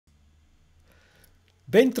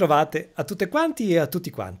Ben trovate a tutte quanti e a tutti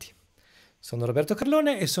quanti. Sono Roberto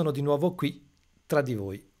Carlone e sono di nuovo qui tra di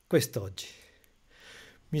voi quest'oggi.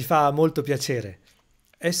 Mi fa molto piacere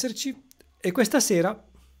esserci e questa sera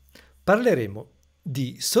parleremo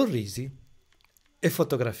di sorrisi e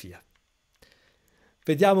fotografia.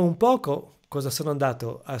 Vediamo un poco cosa sono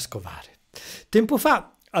andato a scovare. Tempo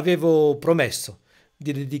fa avevo promesso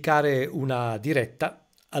di dedicare una diretta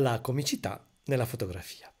alla comicità nella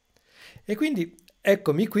fotografia. E quindi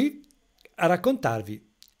eccomi qui a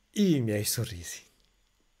raccontarvi i miei sorrisi.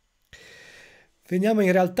 Veniamo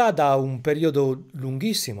in realtà da un periodo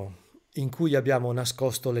lunghissimo in cui abbiamo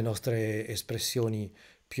nascosto le nostre espressioni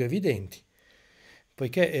più evidenti,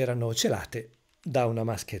 poiché erano celate da una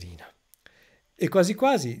mascherina. E quasi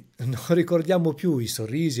quasi non ricordiamo più i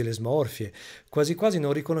sorrisi e le smorfie, quasi quasi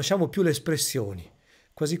non riconosciamo più le espressioni,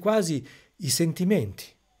 quasi quasi i sentimenti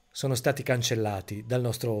sono stati cancellati dal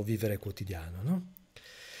nostro vivere quotidiano, no?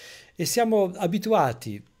 E siamo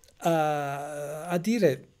abituati a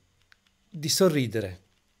dire di sorridere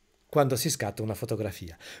quando si scatta una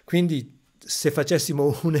fotografia. Quindi se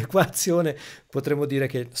facessimo un'equazione potremmo dire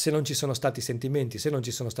che se non ci sono stati sentimenti, se non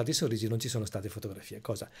ci sono stati sorrisi, non ci sono state fotografie,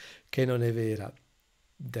 cosa che non è vera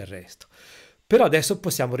del resto. Però adesso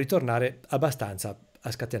possiamo ritornare abbastanza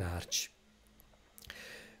a scatenarci.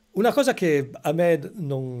 Una cosa che a me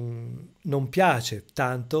non piace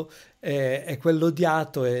tanto è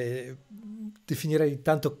quell'odiato e definirei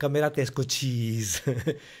tanto cameratesco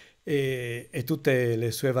cheese e tutte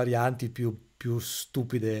le sue varianti più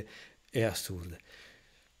stupide e assurde.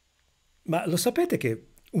 Ma lo sapete che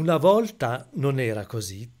una volta non era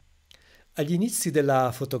così? Agli inizi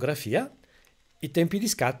della fotografia i tempi di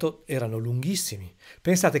scatto erano lunghissimi.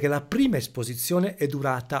 Pensate che la prima esposizione è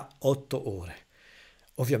durata 8 ore.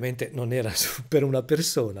 Ovviamente non era per una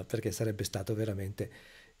persona, perché sarebbe stato veramente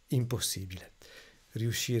impossibile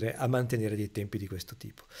riuscire a mantenere dei tempi di questo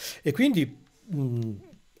tipo. E quindi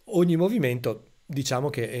ogni movimento diciamo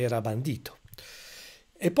che era bandito.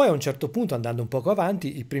 E poi a un certo punto, andando un poco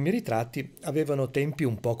avanti, i primi ritratti avevano tempi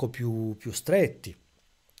un poco più stretti,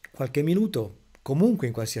 qualche minuto comunque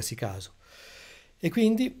in qualsiasi caso. E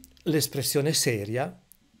quindi l'espressione seria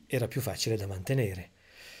era più facile da mantenere,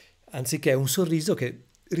 anziché un sorriso che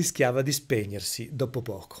rischiava di spegnersi dopo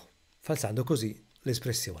poco, falsando così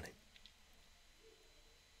l'espressione.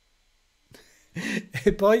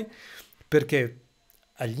 E poi perché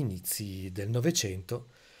agli inizi del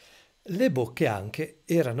Novecento le bocche anche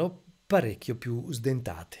erano parecchio più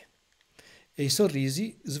sdentate e i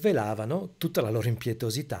sorrisi svelavano tutta la loro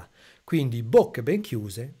impietosità, quindi bocche ben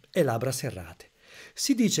chiuse e labbra serrate.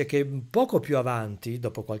 Si dice che poco più avanti,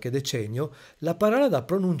 dopo qualche decennio, la parola da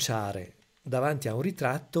pronunciare davanti a un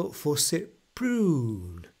ritratto fosse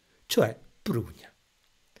prune, cioè prugna.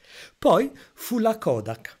 Poi fu la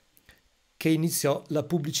Kodak che iniziò la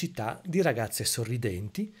pubblicità di ragazze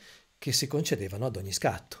sorridenti che si concedevano ad ogni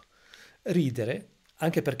scatto. Ridere,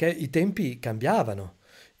 anche perché i tempi cambiavano,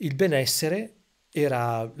 il benessere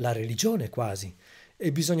era la religione quasi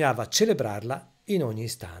e bisognava celebrarla in ogni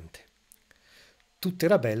istante. Tutto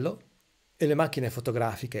era bello e le macchine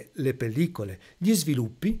fotografiche, le pellicole, gli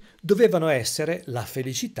sviluppi dovevano essere la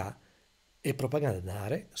felicità e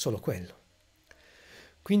propagandare solo quello.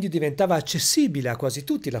 Quindi diventava accessibile a quasi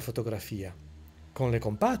tutti la fotografia, con le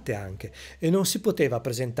compatte anche, e non si poteva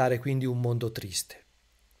presentare quindi un mondo triste.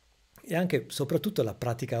 E anche, soprattutto, la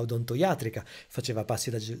pratica odontoiatrica faceva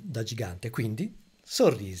passi da gigante, quindi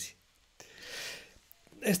sorrisi.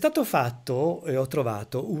 È stato fatto, e ho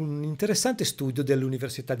trovato, un interessante studio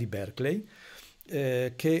dell'Università di Berkeley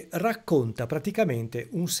che racconta praticamente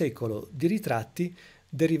un secolo di ritratti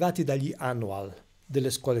derivati dagli annual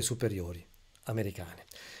delle scuole superiori americane.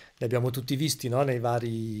 Li abbiamo tutti visti, no? nei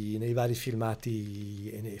vari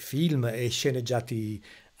filmati, film e sceneggiati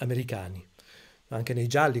americani, anche nei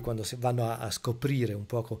gialli quando vanno a scoprire un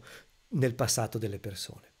poco nel passato delle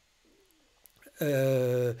persone.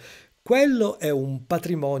 Quello è un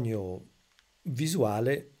patrimonio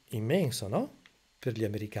visuale immenso, no? Per gli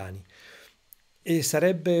americani. E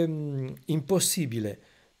sarebbe impossibile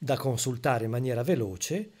da consultare in maniera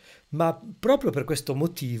veloce, ma proprio per questo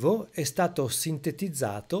motivo è stato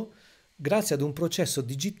sintetizzato grazie ad un processo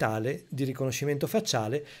digitale di riconoscimento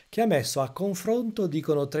facciale che ha messo a confronto,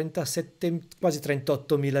 dicono, 37, quasi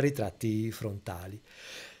 38.000 ritratti frontali.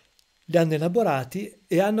 Li hanno elaborati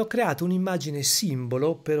e hanno creato un'immagine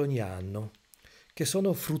simbolo per ogni anno, che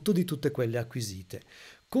sono frutto di tutte quelle acquisite,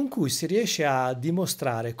 con cui si riesce a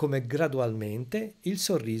dimostrare come gradualmente il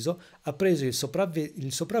sorriso ha preso il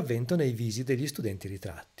sopravvento nei visi degli studenti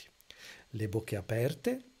ritratti. Le bocche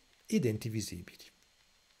aperte, i denti visibili.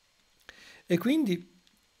 E quindi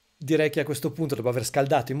direi che a questo punto, dopo aver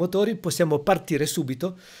scaldato i motori, possiamo partire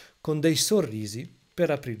subito con dei sorrisi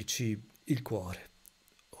per aprirci il cuore.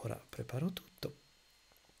 Ora preparo tutto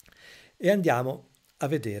e andiamo a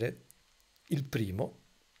vedere il primo,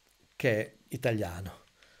 che è italiano.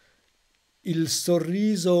 Il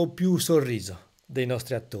sorriso più sorriso dei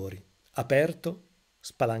nostri attori, aperto,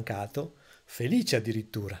 spalancato, felice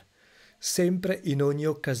addirittura, sempre in ogni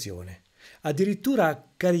occasione,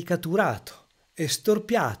 addirittura caricaturato e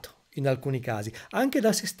storpiato in alcuni casi, anche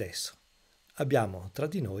da se stesso. Abbiamo tra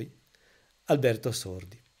di noi Alberto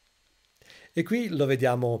Sordi. E qui lo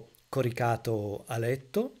vediamo coricato a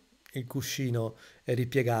letto, il cuscino è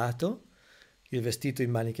ripiegato, il vestito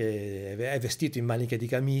è vestito in maniche di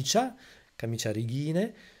camicia a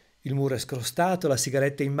righine, il muro è scrostato, la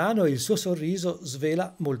sigaretta in mano e il suo sorriso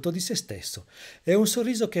svela molto di se stesso. È un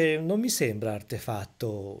sorriso che non mi sembra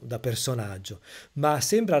artefatto da personaggio, ma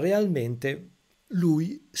sembra realmente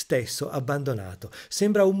lui stesso abbandonato.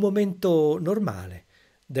 Sembra un momento normale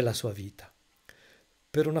della sua vita.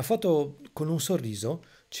 Per una foto con un sorriso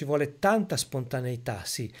ci vuole tanta spontaneità,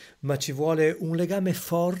 sì, ma ci vuole un legame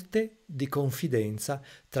forte di confidenza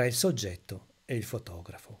tra il soggetto e il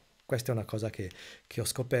fotografo. Questa è una cosa che ho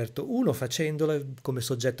scoperto, uno facendola come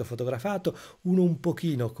soggetto fotografato, uno un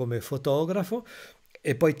pochino come fotografo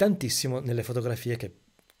e poi tantissimo nelle fotografie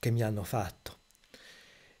che mi hanno fatto.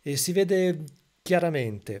 E si vede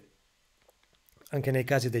chiaramente, anche nei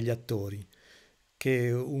casi degli attori, che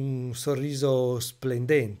un sorriso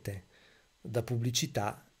splendente da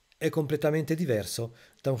pubblicità è completamente diverso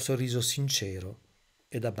da un sorriso sincero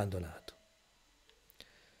ed abbandonato.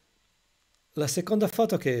 La seconda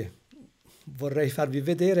foto che vorrei farvi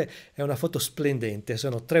vedere è una foto splendente,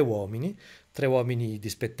 sono tre uomini di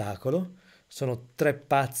spettacolo, sono tre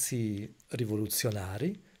pazzi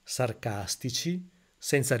rivoluzionari, sarcastici,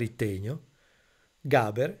 senza ritegno,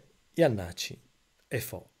 Gaber, Iannacci e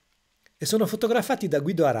Fo. E sono fotografati da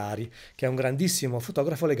Guido Harari, che è un grandissimo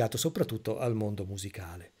fotografo legato soprattutto al mondo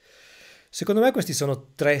musicale. Secondo me questi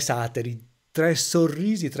sono tre satiri, tre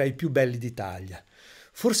sorrisi tra i più belli d'Italia.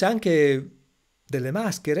 Forse anche delle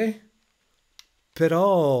maschere,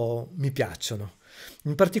 però mi piacciono.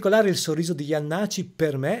 In particolare il sorriso di Iannacci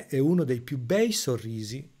per me è uno dei più bei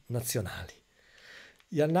sorrisi nazionali.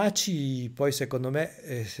 Iannacci poi secondo me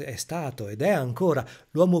è stato ed è ancora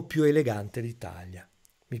l'uomo più elegante d'Italia.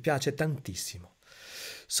 Mi piace tantissimo.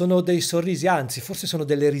 Sono dei sorrisi, anzi, forse sono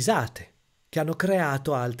delle risate che hanno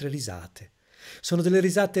creato altre risate. Sono delle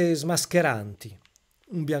risate smascheranti,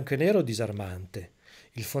 un bianco e nero disarmante,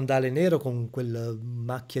 il fondale nero con quella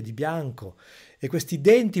macchia di bianco e questi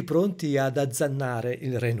denti pronti ad azzannare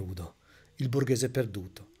il re nudo, il borghese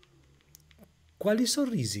perduto. Quali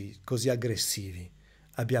sorrisi così aggressivi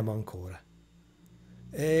abbiamo ancora?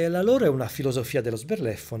 E la loro è una filosofia dello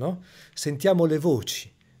sberleffo, no? Sentiamo le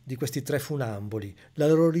voci di questi tre funamboli, la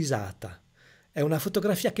loro risata. È una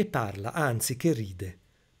fotografia che parla, anzi che ride.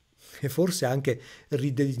 E forse anche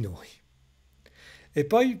ride di noi. E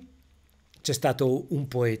poi c'è stato un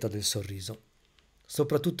poeta del sorriso,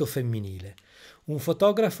 soprattutto femminile, un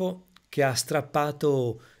fotografo che ha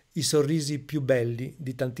strappato i sorrisi più belli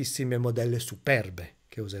di tantissime modelle superbe,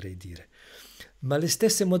 che oserei dire. Ma le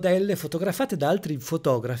stesse modelle fotografate da altri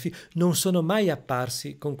fotografi non sono mai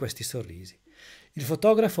apparsi con questi sorrisi. Il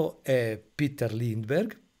fotografo è Peter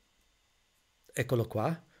Lindbergh, eccolo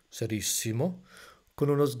qua, serissimo, con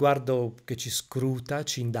uno sguardo che ci scruta,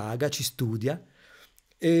 ci indaga, ci studia,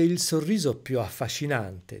 e il sorriso più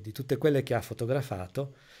affascinante di tutte quelle che ha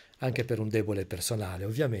fotografato, anche per un debole personale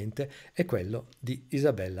ovviamente, è quello di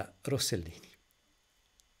Isabella Rossellini.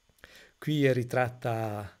 Qui è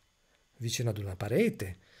ritratta vicino ad una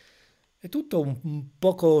parete, è tutto un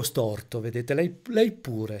poco storto, vedete, lei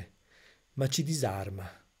pure, ma ci disarma,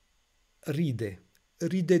 ride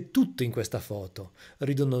tutto in questa foto,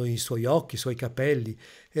 ridono i suoi occhi, i suoi capelli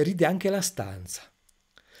e ride anche la stanza.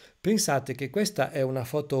 Pensate che questa è una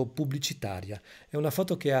foto pubblicitaria, è una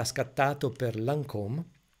foto che ha scattato per Lancôme,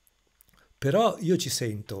 però io ci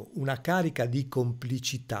sento una carica di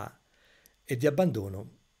complicità e di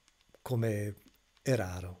abbandono come è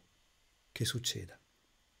raro che succeda.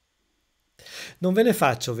 Non ve ne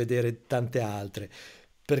faccio vedere tante altre,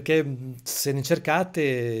 perché se ne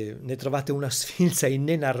cercate ne trovate una sfilza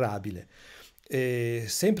inenarrabile,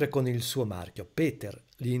 sempre con il suo marchio, Peter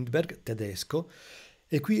Lindbergh, tedesco,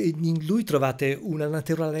 e qui in lui trovate una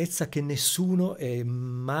naturalezza che nessuno è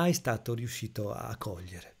mai stato riuscito a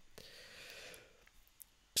cogliere.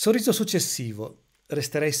 Sorriso successivo,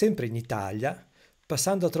 resterei sempre in Italia,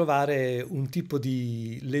 passando a trovare un tipo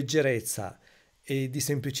di leggerezza e di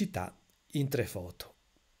semplicità in tre foto.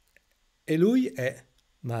 E lui è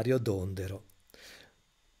Mario Dondero.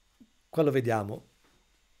 Qua lo vediamo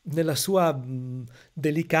nella sua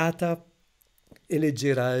delicata e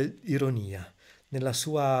leggera ironia, nella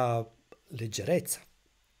sua leggerezza.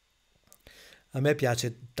 A me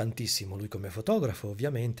piace tantissimo lui come fotografo,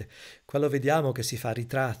 ovviamente. Qua lo vediamo che si fa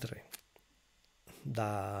ritrarre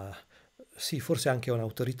da, sì, forse anche un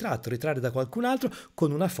autoritratto, ritrarre da qualcun altro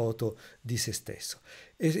con una foto di se stesso.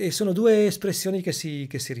 E sono due espressioni che si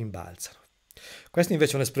rimbalzano. Questa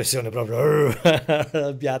invece è un'espressione proprio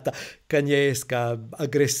arrabbiata, cagnesca,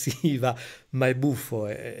 aggressiva, ma è buffo,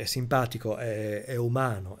 è simpatico, è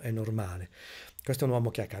umano, è normale. Questo è un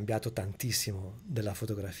uomo che ha cambiato tantissimo della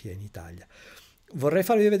fotografia in Italia. Vorrei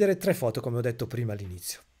farvi vedere tre foto, come ho detto prima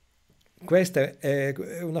all'inizio. Questa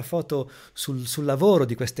è una foto sul lavoro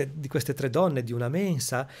di queste tre donne, di una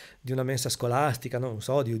mensa scolastica, no? Non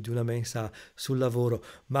so, di una mensa sul lavoro,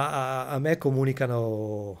 ma a me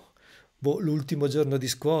comunicano boh, l'ultimo giorno di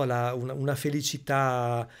scuola, una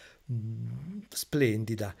felicità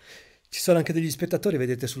splendida. Ci sono anche degli spettatori,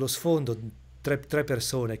 vedete sullo sfondo, tre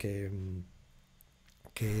persone che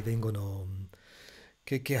vengono,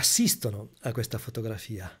 che assistono a questa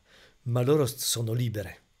fotografia, ma loro sono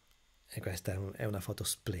libere. E questa è una foto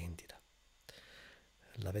splendida.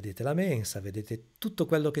 La vedete la mensa, vedete tutto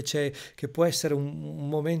quello che c'è, che può essere un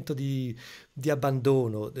momento di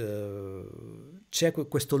abbandono. C'è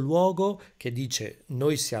questo luogo che dice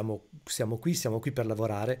noi siamo qui per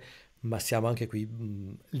lavorare, ma siamo anche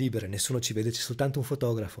qui libere, nessuno ci vede, c'è soltanto un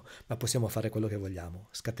fotografo, ma possiamo fare quello che vogliamo,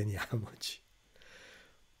 scateniamoci.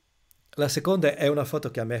 La seconda è una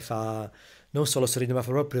foto che a me fa non solo sorridere, ma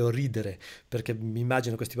fa proprio ridere, perché mi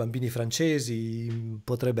immagino questi bambini francesi,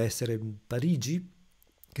 potrebbe essere Parigi,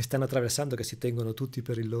 che stanno attraversando, che si tengono tutti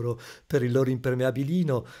per il loro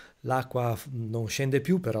impermeabilino, l'acqua non scende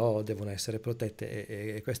più, però devono essere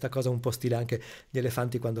protette e questa cosa un po' stile anche gli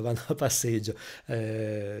elefanti quando vanno a passeggio,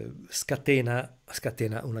 scatena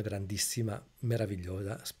una grandissima,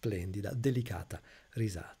 meravigliosa, splendida, delicata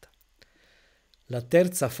risata. La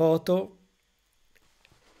terza foto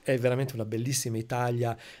è veramente una bellissima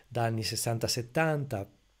Italia da anni 60-70,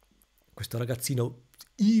 questo ragazzino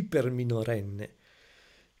iper minorenne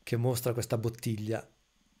che mostra questa bottiglia,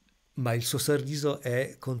 ma il suo sorriso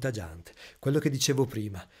è contagiante. Quello che dicevo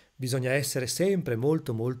prima, bisogna essere sempre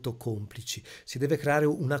molto molto complici, si deve creare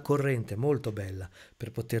una corrente molto bella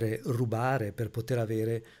per poter rubare, per poter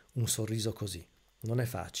avere un sorriso così. Non è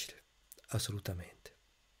facile, assolutamente.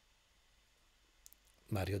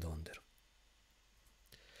 Mario Dondero.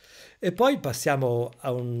 E poi passiamo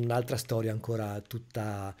a un'altra storia ancora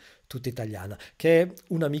tutta italiana, che è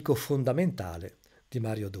un amico fondamentale di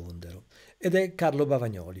Mario Dondero, ed è Carlo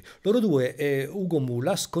Bavagnoli. Loro due e Ugo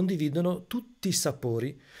Mulas condividono tutti i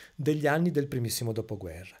sapori degli anni del primissimo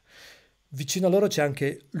dopoguerra. Vicino a loro c'è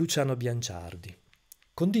anche Luciano Bianciardi.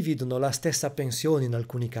 Condividono la stessa pensione in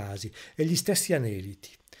alcuni casi e gli stessi aneliti.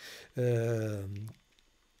 Eh,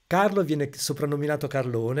 Carlo viene soprannominato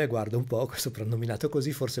Carlone, guarda un po', è soprannominato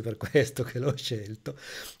così, forse per questo che l'ho scelto,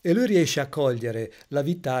 e lui riesce a cogliere la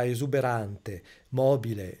vita esuberante,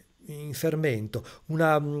 mobile, in fermento,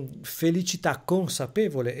 una felicità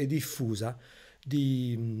consapevole e diffusa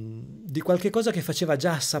di qualche cosa che faceva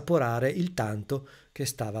già assaporare il tanto che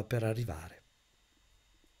stava per arrivare.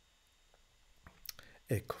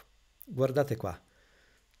 Ecco, guardate qua.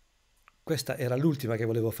 Questa era l'ultima che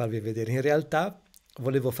volevo farvi vedere. In realtà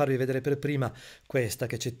volevo farvi vedere per prima questa,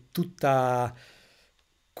 che c'è tutta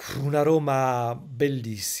una Roma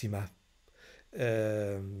bellissima.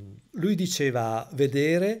 Lui diceva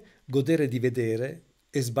vedere, godere di vedere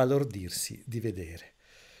e sbalordirsi di vedere.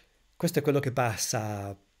 Questo è quello che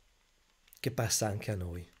passa anche a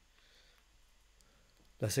noi.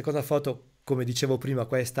 La seconda foto, come dicevo prima,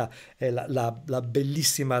 questa è la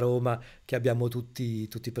bellissima Roma che abbiamo tutti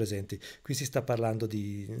presenti. Qui si sta parlando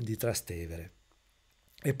di Trastevere.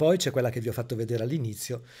 E poi c'è quella che vi ho fatto vedere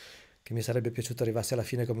all'inizio, che mi sarebbe piaciuto arrivasse alla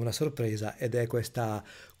fine come una sorpresa, ed è questa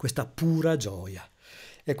pura gioia.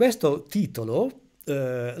 E questo titolo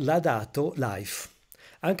l'ha dato Life,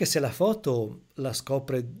 anche se la foto la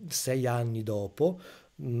scopre 6 anni dopo,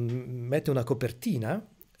 mette una copertina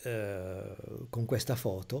con questa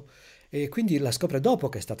foto e quindi la scopre dopo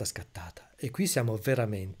che è stata scattata. E qui siamo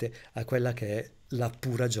veramente a quella che è la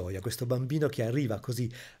pura gioia, questo bambino che arriva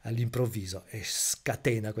così all'improvviso e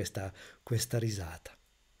scatena questa risata.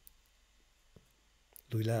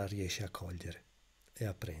 Lui la riesce a cogliere e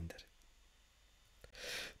a prendere.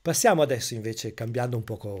 Passiamo adesso invece, cambiando un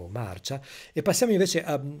poco marcia, e passiamo invece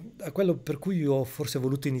a quello per cui ho forse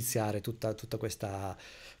voluto iniziare tutta questa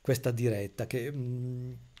diretta, che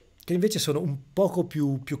invece sono un poco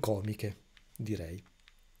più comiche, direi.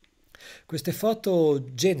 Queste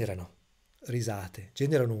foto generano risate,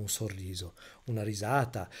 generano un sorriso, una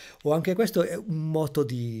risata, o anche questo è un moto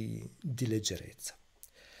di leggerezza.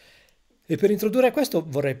 E per introdurre questo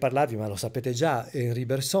vorrei parlarvi, ma lo sapete già,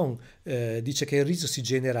 Bergson dice che il riso si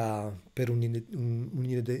genera per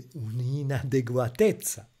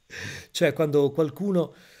un'inadeguatezza, cioè quando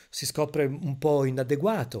qualcuno si scopre un po'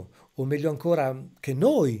 inadeguato, o meglio ancora che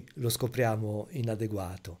noi lo scopriamo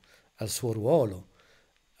inadeguato al suo ruolo,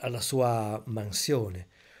 alla sua mansione.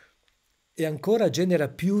 E ancora genera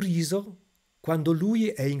più riso quando lui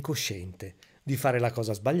è incosciente di fare la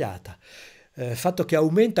cosa sbagliata. Fatto che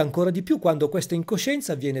aumenta ancora di più quando questa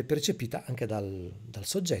incoscienza viene percepita anche dal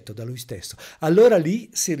soggetto, da lui stesso. Allora lì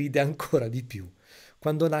si ride ancora di più,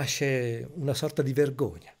 quando nasce una sorta di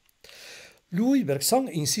vergogna. Lui, Bergson,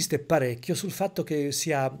 insiste parecchio sul fatto che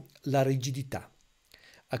sia la rigidità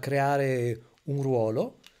a creare un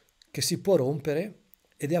ruolo che si può rompere,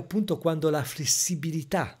 ed è appunto quando la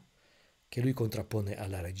flessibilità che lui contrappone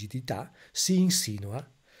alla rigidità si insinua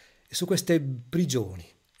su queste prigioni,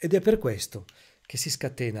 ed è per questo che si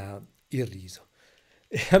scatena il riso.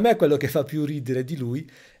 E a me quello che fa più ridere di lui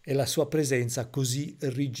è la sua presenza così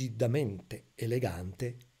rigidamente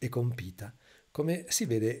elegante e compita, come si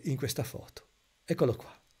vede in questa foto. Eccolo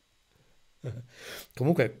qua.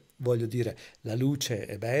 Comunque, voglio dire, la luce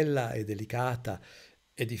è bella, è delicata,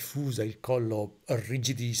 è diffusa, il collo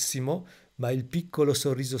rigidissimo, ma il piccolo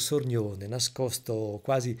sorriso sornione, nascosto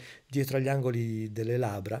quasi dietro agli angoli delle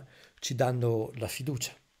labbra, ci danno la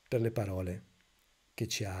fiducia per le parole che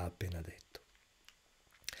ci ha appena detto.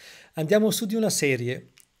 Andiamo su di una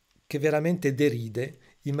serie che veramente deride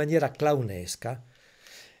in maniera clownesca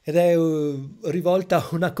ed è rivolta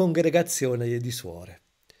a una congregazione di suore.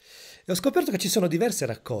 E ho scoperto che ci sono diverse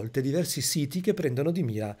raccolte, diversi siti che prendono di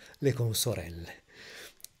mira le consorelle,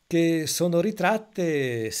 che sono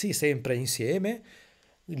ritratte, sì, sempre insieme,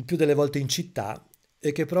 il più delle volte in città,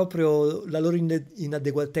 e che proprio la loro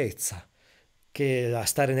inadeguatezza, che a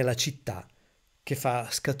stare nella città, che fa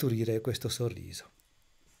scaturire questo sorriso.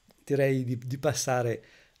 Direi di passare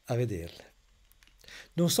a vederle.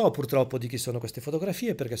 Non so purtroppo di chi sono queste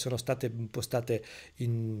fotografie perché sono state postate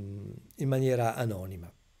in maniera anonima,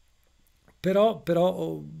 però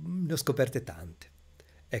ne ho scoperte tante.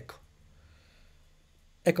 Ecco,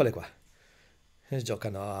 eccole qua.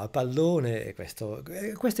 Giocano a pallone e questo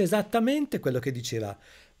è esattamente quello che diceva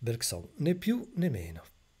Bergson, né più né meno.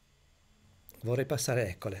 Vorrei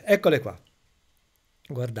passare, eccole qua.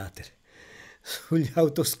 Guardatele, sugli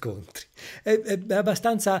autoscontri. È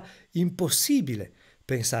abbastanza impossibile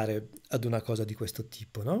pensare ad una cosa di questo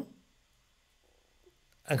tipo, no?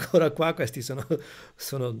 Ancora qua questi sono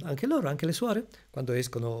anche loro, anche le suore, quando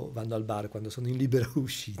escono vanno al bar, quando sono in libera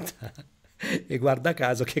uscita. E guarda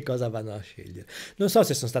caso che cosa vanno a scegliere. Non so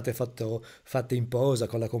se sono state fatte in posa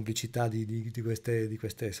con la complicità di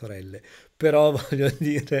queste sorelle, però voglio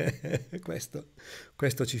dire,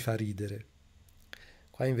 questo ci fa ridere.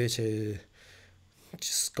 Qua invece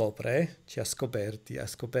ci scopre, ci ha scoperti, ha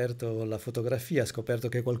scoperto la fotografia, ha scoperto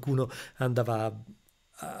che qualcuno andava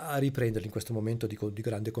a riprenderli in questo momento di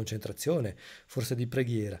grande concentrazione, forse di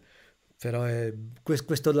preghiera, però è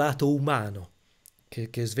questo lato umano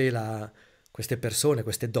che svela queste persone,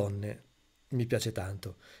 queste donne, mi piace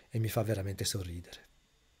tanto e mi fa veramente sorridere.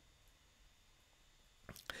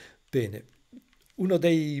 Bene, uno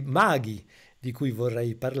dei maghi di cui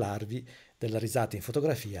vorrei parlarvi della risata in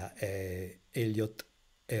fotografia è Elliott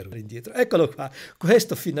Erwitt. Indietro. Eccolo qua,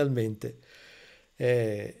 questo finalmente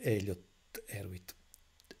è Eliot Erwitt.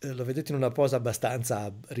 Lo vedete in una posa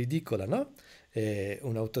abbastanza ridicola, no? È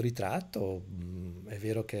un autoritratto, è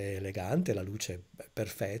vero che è elegante, la luce è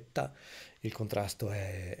perfetta, il contrasto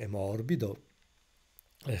è morbido,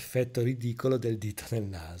 l'effetto ridicolo del dito nel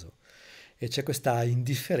naso. E c'è questa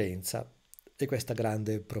indifferenza e questa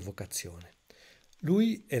grande provocazione.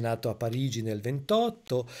 Lui è nato a Parigi nel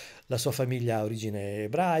 28, la sua famiglia ha origini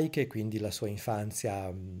ebraiche, quindi la sua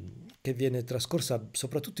infanzia che viene trascorsa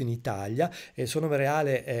soprattutto in Italia, e il suo nome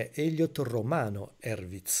reale è Elliott Romano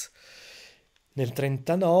Erwitt. Nel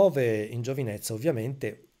 39, in giovinezza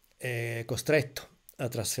ovviamente, è costretto a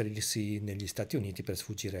trasferirsi negli Stati Uniti per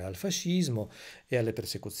sfuggire al fascismo e alle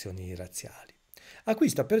persecuzioni razziali.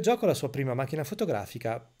 Acquista per gioco la sua prima macchina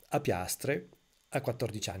fotografica a piastre a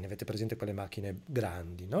 14 anni, avete presente quelle macchine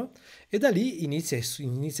grandi, no? E da lì inizia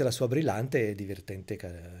la sua brillante e divertente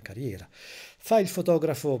carriera. Fa il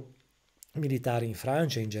fotografo militare in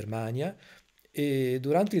Francia e in Germania, e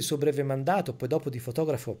durante il suo breve mandato, poi dopo di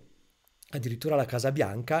fotografo addirittura alla Casa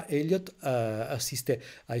Bianca, Elliot assiste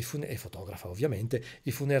e fotografa ovviamente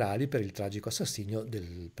i funerali per il tragico assassinio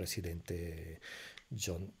del presidente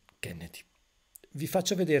John Kennedy. Vi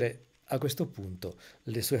faccio vedere a questo punto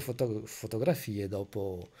le sue fotografie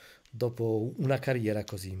dopo una carriera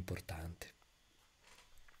così importante.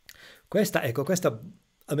 Questa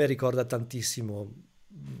a me ricorda tantissimo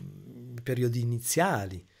i periodi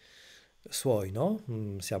iniziali suoi, no?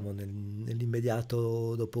 Siamo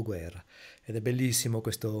nell'immediato dopoguerra ed è bellissimo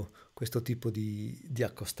questo tipo di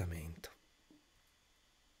accostamento.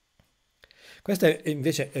 Questo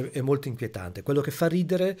invece è molto inquietante. Quello che fa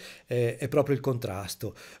ridere è proprio il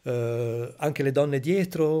contrasto. Anche le donne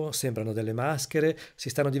dietro sembrano delle maschere, si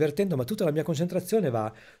stanno divertendo, ma tutta la mia concentrazione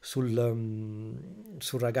va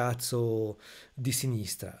sul ragazzo di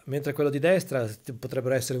sinistra, mentre quello di destra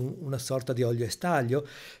potrebbero essere una sorta di olio e staglio,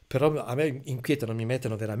 però a me inquietano, mi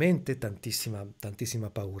mettono veramente tantissima,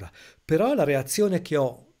 tantissima paura. Però la reazione che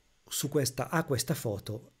ho a questa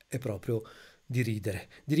foto è proprio di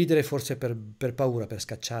ridere forse per paura, per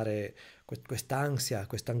scacciare quest'ansia,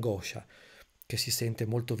 quest'angoscia che si sente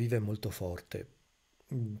molto viva e molto forte.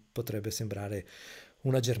 Potrebbe sembrare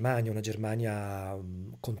una Germania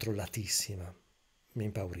controllatissima, mi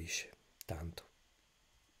impaurisce tanto.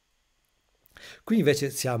 Qui invece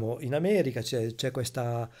siamo in America, c'è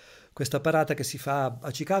questa parata che si fa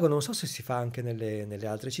a Chicago, non so se si fa anche nelle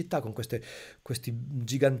altre città, con questi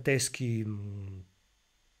giganteschi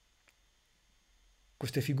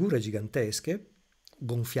queste figure gigantesche,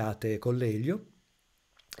 gonfiate con l'elio,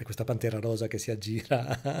 e questa pantera rosa che si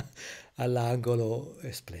aggira all'angolo è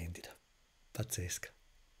splendida, pazzesca.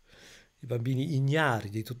 I bambini ignari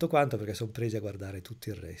di tutto quanto perché sono presi a guardare tutto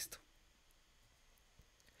il resto.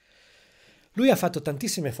 Lui ha fatto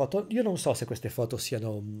tantissime foto, io non so se queste foto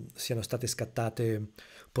siano state scattate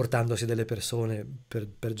portandosi delle persone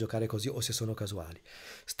per giocare così o se sono casuali.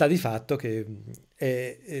 Sta di fatto che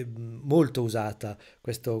è molto usata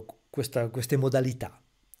queste modalità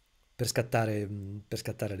per scattare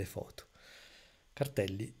le foto.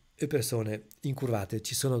 Cartelli e persone incurvate.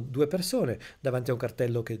 Ci sono due persone davanti a un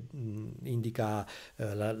cartello che indica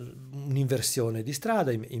un'inversione di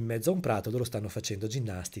strada in mezzo a un prato. Loro stanno facendo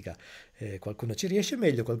ginnastica. Qualcuno ci riesce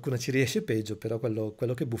meglio, qualcuno ci riesce peggio, però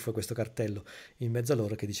quello che buffo è questo cartello in mezzo a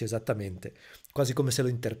loro che dice esattamente, quasi come se lo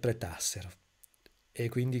interpretassero. E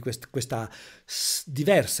quindi questa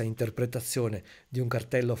diversa interpretazione di un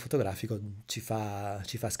cartello fotografico ci fa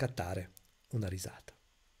scattare una risata.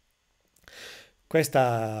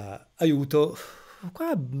 Questa aiuto,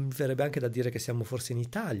 qua mi verrebbe anche da dire che siamo forse in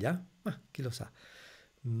Italia, ma chi lo sa.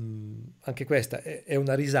 Anche questa è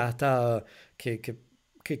una risata che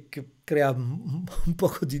crea un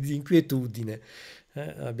poco di inquietudine.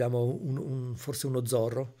 Abbiamo forse uno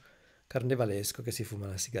zorro carnevalesco che si fuma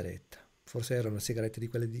una sigaretta. Forse era una sigaretta di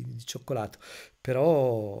quelle di cioccolato,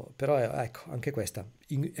 però ecco, anche questa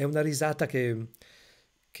è una risata che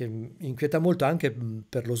inquieta molto anche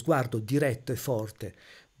per lo sguardo diretto e forte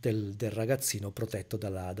del ragazzino protetto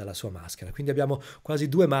dalla sua maschera. Quindi abbiamo quasi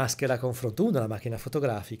due maschere a confronto, una la macchina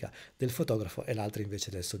fotografica del fotografo e l'altra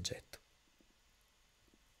invece del soggetto.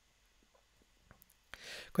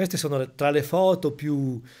 Queste sono tra le foto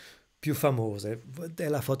più famose, è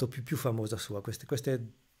la foto più famosa sua,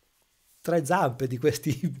 queste tre zampe di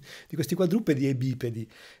questi quadrupedi e bipedi,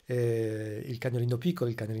 il cagnolino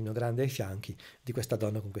piccolo, il cagnolino grande ai fianchi, di questa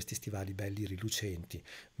donna con questi stivali belli, rilucenti,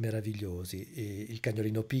 meravigliosi. E il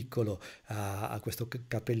cagnolino piccolo ha questo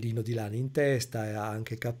cappellino di lana in testa e ha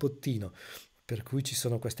anche il cappottino, per cui ci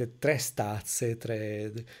sono queste tre stazze,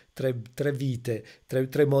 tre vite,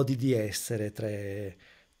 tre modi di essere, tre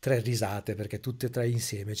risate, perché tutte e tre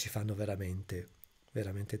insieme ci fanno veramente,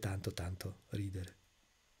 veramente tanto, tanto ridere.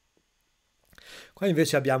 Qua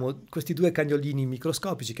invece abbiamo questi due cagnolini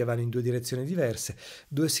microscopici che vanno in due direzioni diverse,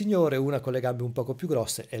 due signore, una con le gambe un poco più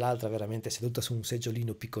grosse e l'altra veramente seduta su un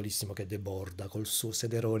seggiolino piccolissimo che deborda col suo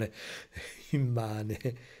sederone immane,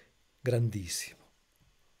 grandissimo.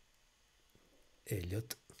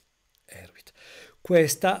 Elliot Erwitt.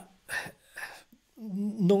 Questa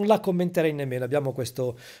non la commenterei nemmeno. Abbiamo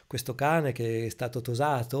questo cane che è stato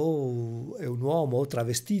tosato, o è un uomo o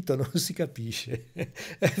travestito, non si capisce.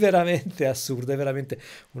 È veramente assurdo, è veramente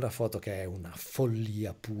una foto che è una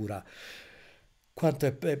follia pura. Quanto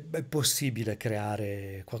è possibile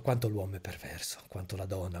creare, quanto l'uomo è perverso, quanto la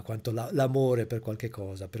donna, quanto l'amore per qualche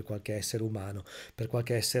cosa, per qualche essere umano, per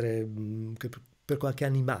qualche essere, per qualche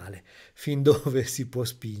animale, fin dove si può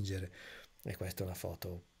spingere. E questa è una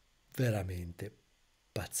foto veramente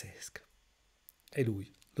pazzesca. E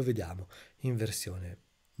lui lo vediamo in versione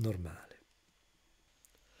normale.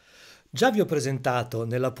 Già vi ho presentato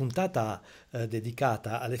nella puntata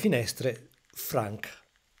dedicata alle finestre Frank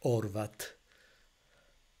Horvath.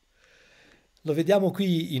 Lo vediamo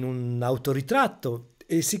qui in un autoritratto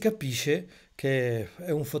e si capisce che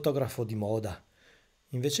è un fotografo di moda.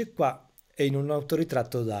 Invece qua è in un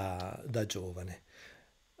autoritratto da giovane.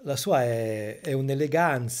 La sua è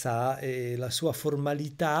un'eleganza e la sua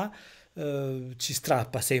formalità ci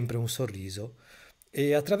strappa sempre un sorriso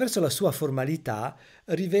e attraverso la sua formalità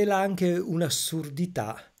rivela anche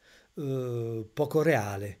un'assurdità poco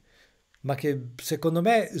reale, ma che secondo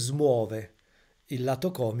me smuove il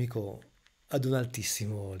lato comico ad un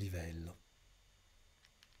altissimo livello.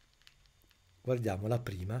 Guardiamo la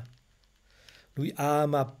prima. Lui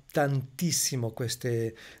ama tantissimo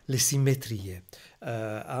le simmetrie,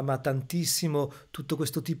 ama tantissimo tutto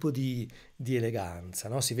questo tipo di eleganza,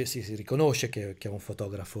 no? Si riconosce che è un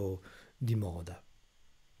fotografo di moda.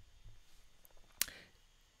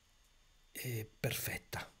 È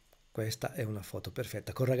perfetta. Questa è una foto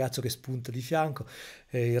perfetta, col ragazzo che spunta di fianco.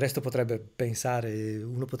 Il resto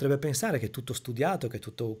uno potrebbe pensare che è tutto studiato, che è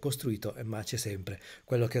tutto costruito, ma c'è sempre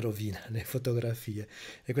quello che rovina le fotografie.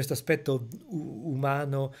 E questo aspetto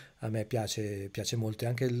umano a me piace molto, e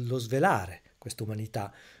anche lo svelare questa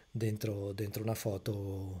umanità dentro una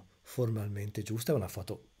foto formalmente giusta, e una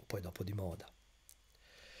foto poi dopo di moda.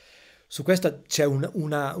 Su questo c'è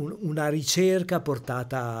una ricerca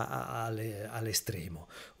portata all'estremo,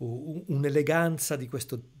 un'eleganza di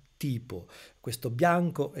questo tipo, questo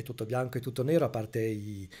bianco e tutto nero, a parte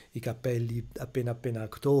i capelli appena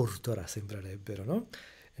tortora sembrerebbero, no?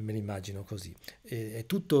 E me li immagino così. È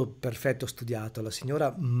tutto perfetto, studiato, la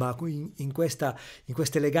signora, ma in questa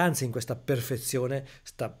eleganza, in questa perfezione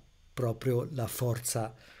sta proprio la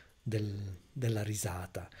forza della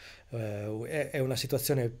risata. È una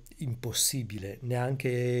situazione impossibile, neanche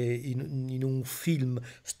in un film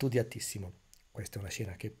studiatissimo. Questa è una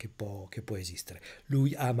scena che può esistere.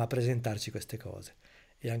 Lui ama presentarci queste cose,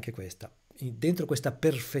 e anche questa, dentro questa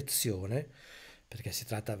perfezione, perché si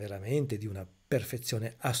tratta veramente di una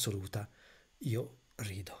perfezione assoluta, io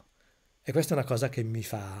rido. E questa è una cosa che mi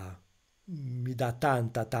dà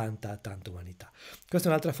tanta umanità. Questa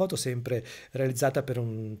è un'altra foto sempre realizzata per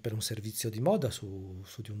un servizio di moda su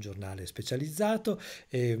di un giornale specializzato,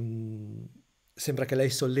 e sembra che lei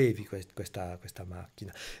sollevi questa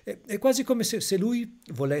macchina. È quasi come se lui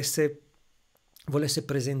volesse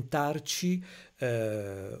presentarci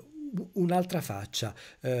un'altra faccia,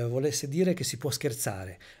 volesse dire che si può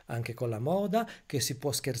scherzare anche con la moda, che si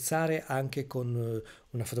può scherzare anche con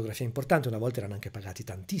una fotografia importante. Una volta erano anche pagati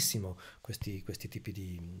tantissimo questi tipi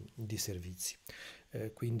di servizi.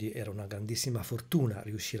 Quindi era una grandissima fortuna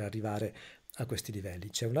riuscire ad arrivare a questi livelli.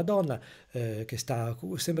 C'è una donna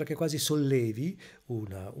sembra che quasi sollevi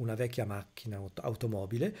una vecchia macchina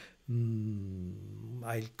automobile,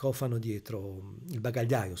 ha il cofano dietro, il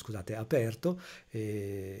bagagliaio, scusate, aperto,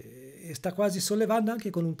 e sta quasi sollevando anche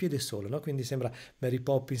con un piede solo, no? Quindi sembra Mary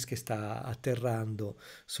Poppins che sta atterrando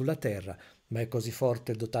sulla terra, ma è così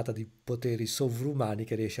forte, dotata di poteri sovrumani,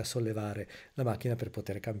 che riesce a sollevare la macchina per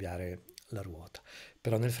poter cambiare la ruota.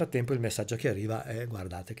 Però nel frattempo il messaggio che arriva è: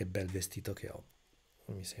 guardate che bel vestito che ho.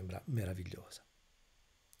 Mi sembra meravigliosa.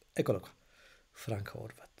 Eccolo qua, Frank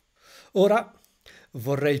Horvath. Ora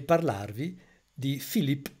vorrei parlarvi di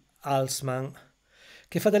Philippe Halsman,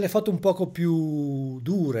 che fa delle foto un poco più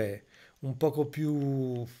dure, un poco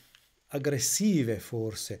più aggressive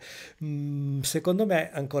forse, secondo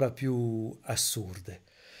me ancora più assurde.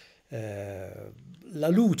 La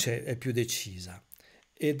luce è più decisa,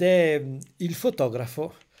 ed è il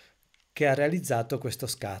fotografo che ha realizzato questo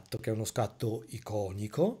scatto, che è uno scatto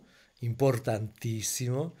iconico,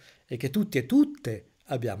 importantissimo, e che tutti e tutte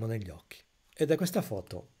abbiamo negli occhi. Ed è questa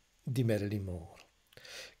foto di Marilyn Monroe,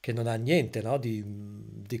 che non ha niente, no,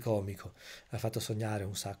 di comico. Ha fatto sognare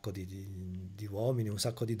un sacco di uomini, un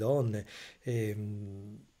sacco di donne. E,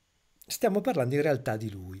 stiamo parlando in realtà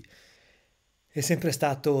di lui. È sempre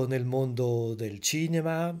stato nel mondo del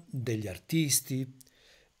cinema, degli artisti,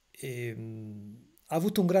 e ha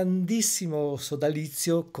avuto un grandissimo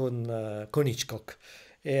sodalizio con Hitchcock,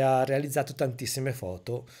 e ha realizzato tantissime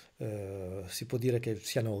foto. Si può dire che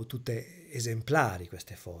siano tutte esemplari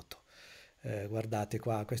queste foto. Guardate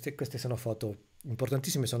qua, queste sono foto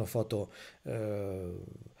importantissime, sono foto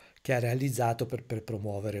che ha realizzato per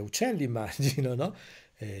promuovere uccelli, immagino, no?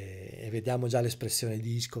 E vediamo già l'espressione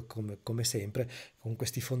di Hitchcock, come sempre, con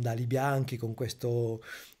questi fondali bianchi, con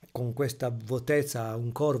questa vuotezza,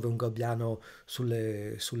 un corvo e un gabbiano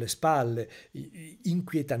sulle spalle,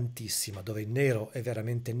 inquietantissima, dove il nero è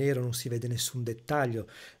veramente nero, non si vede nessun dettaglio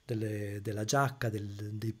della giacca,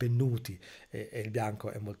 dei pennuti, e il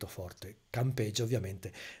bianco è molto forte. Campeggia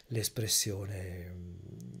ovviamente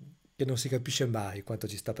l'espressione, che non si capisce mai quanto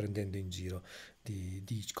ci sta prendendo in giro, di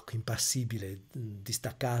Hitchcock, impassibile,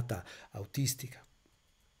 distaccata, autistica.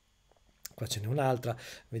 Qua ce n'è un'altra,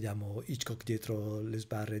 vediamo Hitchcock dietro le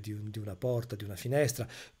sbarre di una porta, di una finestra,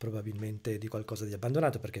 probabilmente di qualcosa di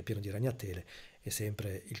abbandonato perché è pieno di ragnatele e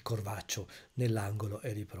sempre il corvaccio nell'angolo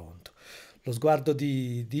è lì pronto. Lo sguardo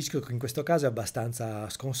di Hitchcock in questo caso è abbastanza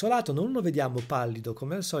sconsolato, non lo vediamo pallido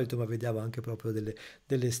come al solito, ma vediamo anche proprio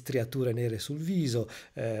delle striature nere sul viso,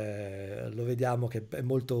 lo vediamo che è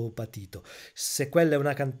molto patito. Se quella è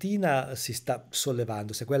una cantina si sta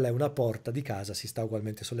sollevando, se quella è una porta di casa si sta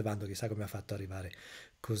ugualmente sollevando, chissà come ha fatto ad arrivare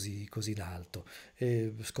così in alto.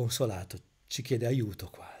 Sconsolato, ci chiede aiuto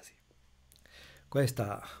quasi.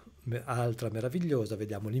 Questa altra meravigliosa,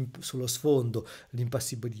 vediamo sullo sfondo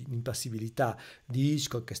l'impassibilità di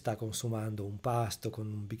Hitchcock che sta consumando un pasto con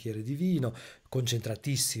un bicchiere di vino,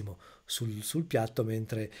 concentratissimo sul piatto,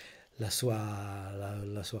 mentre la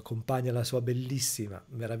sua compagna, la sua bellissima,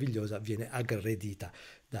 meravigliosa, viene aggredita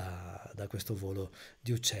da questo volo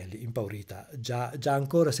di uccelli, impaurita. Già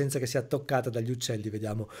ancora senza che sia toccata dagli uccelli,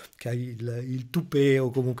 vediamo che ha il tupè o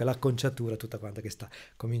comunque l'acconciatura tutta quanta che sta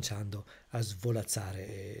cominciando a svolazzare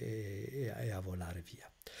e a volare via.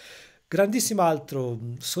 Grandissimo altro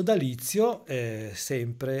sodalizio,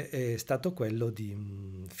 sempre è stato quello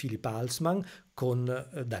di Philippe Halsman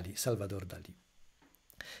con Dalì, Salvador Dalì.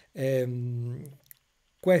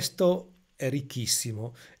 Questo è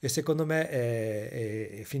ricchissimo e secondo me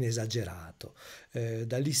è fine esagerato.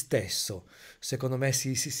 Dalì stesso, secondo me,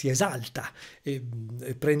 si esalta e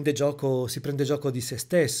si prende gioco di se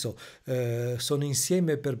stesso. Sono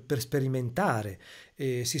insieme per sperimentare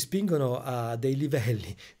e si spingono a dei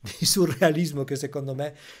livelli di surrealismo che secondo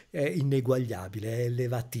me è ineguagliabile, è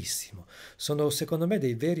elevatissimo. Sono secondo me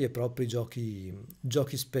dei veri e propri giochi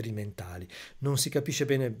sperimentali. Non si capisce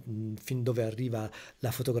bene fin dove arriva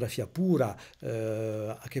la fotografia pura,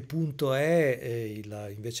 a che punto è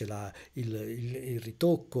invece il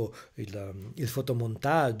ritocco, il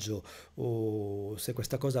fotomontaggio, o se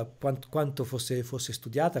questa cosa quanto fosse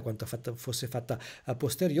studiata, quanto fosse fatta a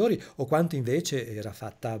posteriori, o quanto invece era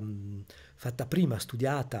fatta prima,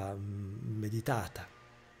 studiata, meditata.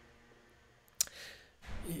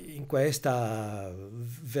 In questa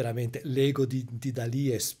veramente l'ego di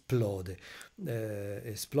Dalì esplode,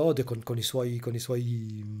 esplode con i suoi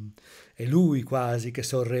è lui quasi che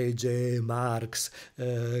sorregge Marx,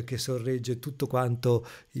 che sorregge tutto quanto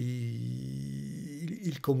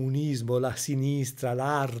il comunismo, la sinistra,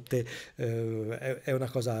 l'arte, è una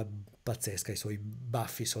cosa pazzesca. I suoi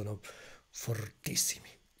baffi sono fortissimi,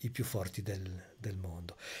 i più forti del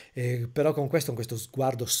mondo. Però con questo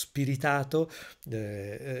sguardo spiritato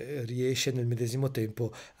riesce nel medesimo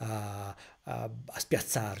tempo a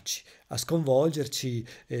spiazzarci, a sconvolgerci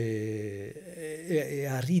e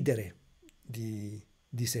a ridere di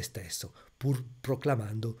se stesso, pur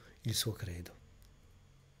proclamando il suo credo.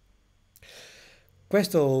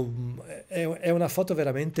 Questo è una foto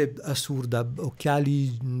veramente assurda,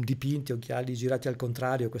 occhiali dipinti, occhiali girati al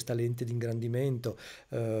contrario, questa lente di ingrandimento,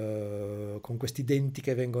 con questi denti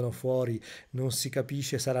che vengono fuori, non si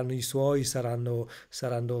capisce, saranno i suoi, saranno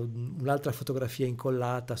un'altra fotografia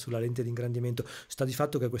incollata sulla lente di ingrandimento. Sta di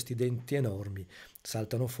fatto che questi denti enormi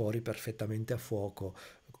saltano fuori perfettamente a fuoco,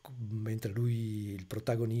 mentre lui, il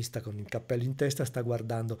protagonista con il cappello in testa, sta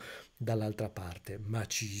guardando dall'altra parte, ma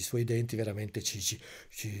i suoi denti veramente ci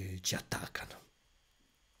attaccano.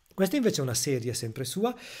 Questa invece è una serie sempre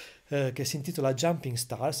sua, che si intitola Jumping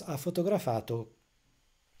Stars. Ha fotografato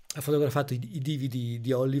i divi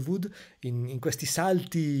di Hollywood in questi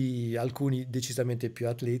salti, alcuni decisamente più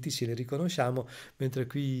atletici, li riconosciamo, mentre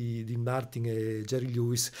qui Dean Martin e Jerry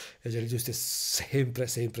Lewis è sempre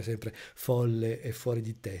folle e fuori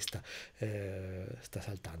di testa, sta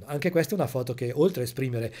saltando. Anche questa è una foto che, oltre a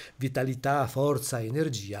esprimere vitalità, forza,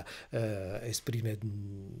 energia, esprime,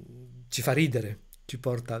 ci fa ridere, ci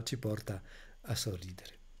porta a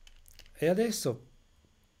sorridere. E adesso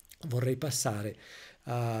vorrei passare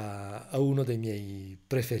a uno dei miei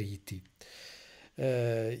preferiti.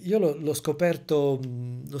 Io l'ho scoperto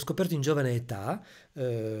in giovane età,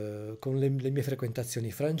 con le mie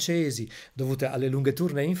frequentazioni francesi dovute alle lunghe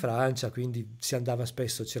tournée in Francia, quindi si andava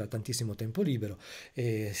spesso, c'era tantissimo tempo libero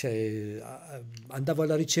e andavo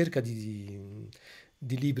alla ricerca di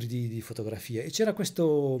libri di fotografia, e c'era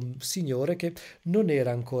questo signore che non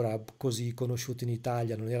era ancora così conosciuto in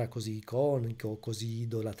Italia, non era così iconico, così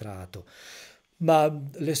idolatrato, ma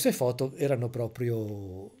le sue foto erano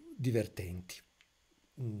proprio divertenti.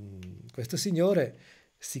 Questo signore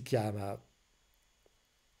si chiama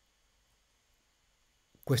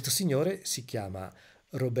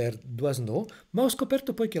Robert Doisenau, ma ho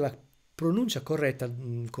scoperto poi che la pronuncia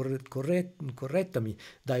correttami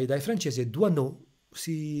dai francesi è Doisenau,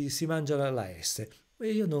 si mangia la S.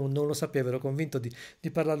 E io non lo sapevo, ero convinto di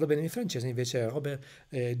parlarlo bene in francese, invece è Robert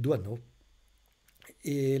Doisenau.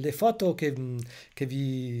 E le foto che che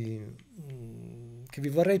vi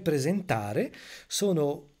vorrei presentare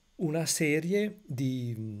sono una serie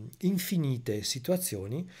di infinite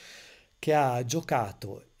situazioni che ha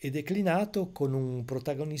giocato e declinato con un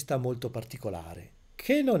protagonista molto particolare,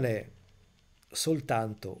 che non è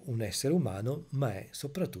soltanto un essere umano, ma è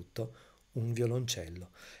soprattutto un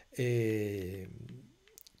violoncello. E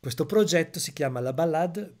questo progetto si chiama La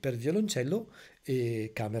Ballade per violoncello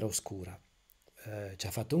e camera oscura. Ci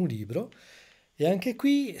ha fatto un libro e anche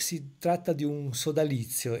qui si tratta di un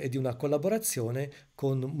sodalizio e di una collaborazione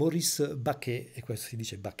con Maurice Baquet, e questo si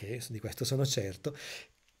dice Baquet, di questo sono certo.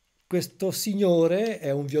 Questo signore è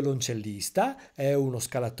un violoncellista, è uno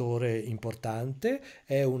scalatore importante,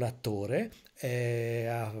 è un attore, è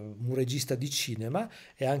un regista di cinema,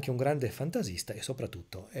 è anche un grande fantasista e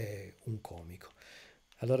soprattutto è un comico.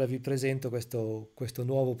 Allora vi presento questo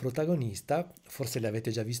nuovo protagonista, forse le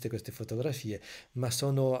avete già viste queste fotografie, ma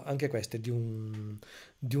sono anche queste di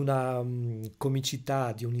una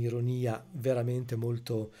comicità, di un'ironia veramente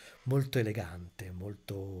molto, molto elegante,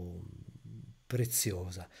 molto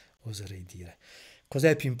preziosa, oserei dire.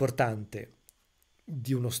 Cos'è più importante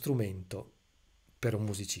di uno strumento per un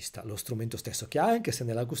musicista? Lo strumento stesso che ha, anche se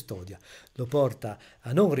nella custodia lo porta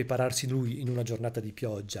a non ripararsi lui in una giornata di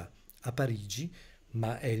pioggia a Parigi,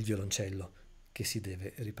 ma è il violoncello che si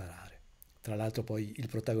deve riparare. Tra l'altro poi il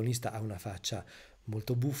protagonista ha una faccia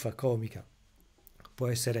molto buffa, comica. Può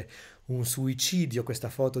essere un suicidio questa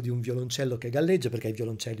foto di un violoncello che galleggia, perché i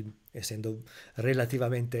violoncelli, essendo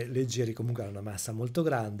relativamente leggeri, comunque hanno una massa molto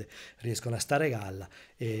grande, riescono a stare a galla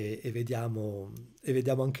e vediamo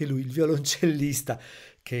anche lui, il violoncellista,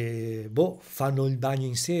 che boh, fanno il bagno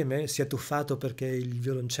insieme, si è tuffato perché il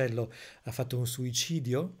violoncello ha fatto un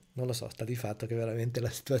suicidio, non lo so, sta di fatto che veramente la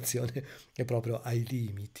situazione è proprio ai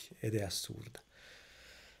limiti ed è assurda.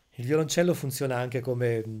 Il violoncello funziona anche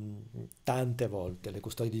come tante volte le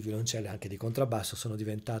custodie di violoncello e anche di contrabbasso sono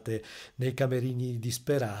diventate nei camerini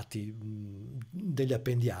disperati degli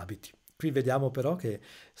appendiabiti. Qui vediamo però che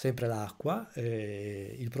sempre l'acqua,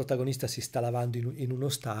 il protagonista si sta lavando in uno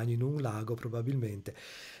stagno, in un lago probabilmente,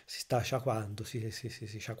 si sta sciacquando, si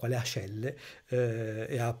sciacqua le ascelle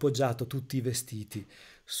e ha appoggiato tutti i vestiti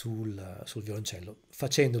sul violoncello,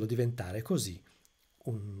 facendolo diventare così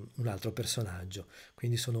un altro personaggio.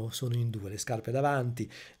 Quindi sono in due, le scarpe davanti,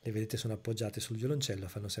 le vedete sono appoggiate sul violoncello,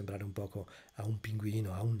 fanno sembrare un poco a un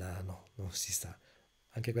pinguino, a un nano, non si sa.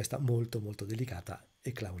 Anche questa molto molto delicata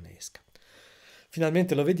e clownesca.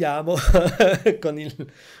 Finalmente lo vediamo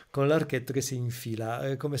con l'archetto che si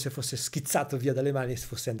infila, come se fosse schizzato via dalle mani e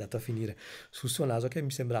fosse andato a finire sul suo naso, che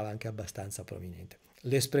mi sembrava anche abbastanza prominente.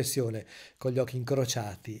 L'espressione con gli occhi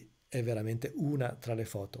incrociati è veramente una tra le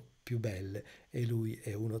foto più belle e lui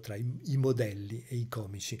è uno tra i modelli e i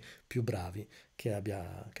comici più bravi che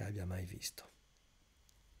abbia mai visto.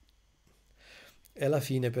 E alla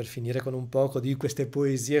fine, per finire con un poco di queste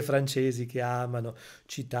poesie francesi che amano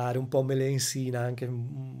citare, un po' Melensina, anche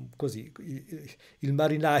così, il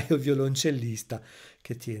marinaio violoncellista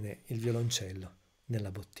che tiene il violoncello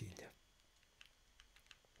nella bottiglia.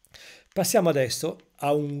 Passiamo adesso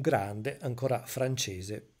a un grande, ancora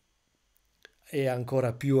francese, e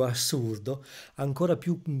ancora più assurdo, ancora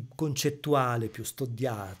più concettuale, più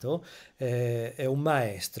studiato, è un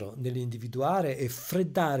maestro nell'individuare e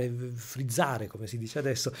frizzare, come si dice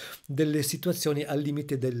adesso, delle situazioni al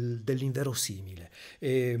limite dell'inverosimile.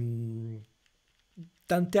 E,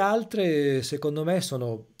 tante altre, secondo me,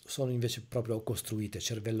 sono invece proprio costruite,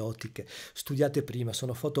 cervellotiche, studiate prima,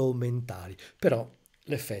 sono foto mentali, però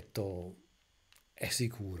l'effetto è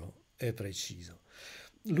sicuro, è preciso.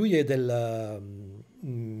 Lui è del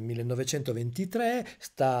 1923,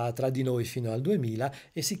 sta tra di noi fino al 2000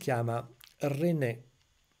 e si chiama René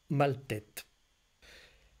Malatete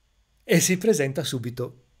e si presenta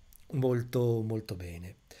subito molto molto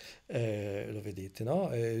bene. Lo vedete, no?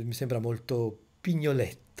 Mi sembra molto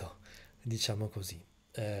pignoletto, diciamo così.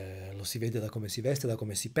 Lo si vede da come si veste, da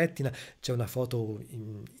come si pettina. C'è una foto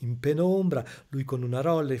in penombra, lui con una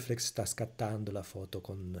Rolleiflex sta scattando la foto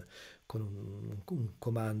con un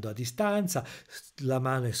comando a distanza, la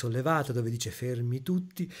mano è sollevata dove dice fermi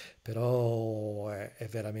tutti, però è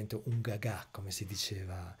veramente un gaga, come si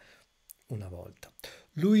diceva una volta.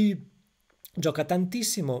 Lui gioca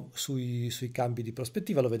tantissimo sui cambi di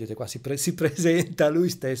prospettiva, lo vedete qua, si presenta lui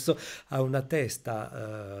stesso, ha una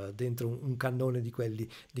testa dentro un cannone di quelli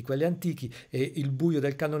antichi e il buio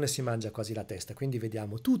del cannone si mangia quasi la testa, quindi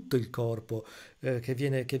vediamo tutto il corpo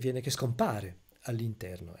che scompare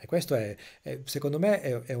all'interno. E questo secondo me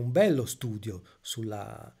è un bello studio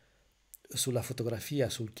sulla fotografia,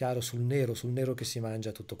 sul chiaro, sul nero che si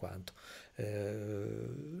mangia tutto quanto.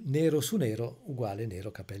 Nero su nero uguale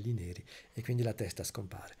nero, capelli neri, e quindi la testa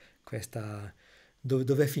scompare. Questa,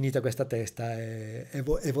 dove è finita questa testa? È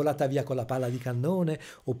volata via con la palla di cannone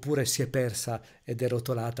oppure si è persa ed è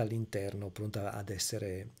rotolata all'interno, pronta ad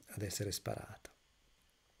essere sparata?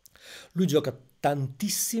 Lui gioca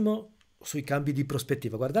tantissimo sui cambi di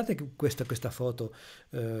prospettiva. Guardate questa foto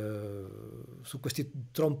su questi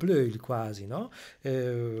trompe-l'œil quasi, no?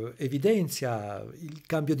 Evidenzia il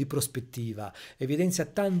cambio di prospettiva, evidenzia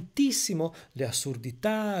tantissimo le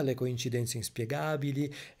assurdità, le coincidenze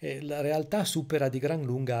inspiegabili, la realtà supera di gran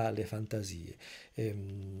lunga le fantasie.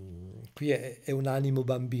 Qui è un animo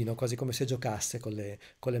bambino, quasi come se giocasse con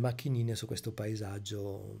le macchinine su questo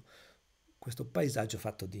paesaggio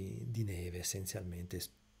fatto di neve essenzialmente.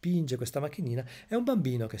 Spinge questa macchinina, è un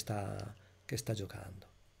bambino che sta giocando.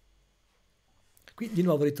 Qui di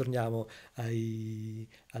nuovo ritorniamo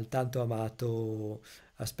al tanto amato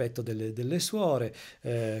aspetto delle suore.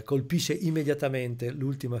 Colpisce immediatamente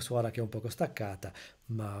l'ultima suora che è un poco staccata,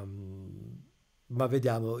 ma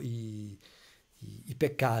vediamo i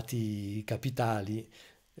peccati capitali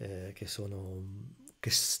che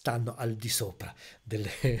stanno al di sopra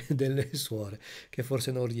delle, delle suore, che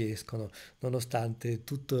forse non riescono, nonostante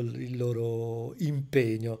tutto il loro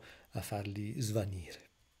impegno, a farli svanire.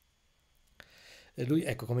 E lui,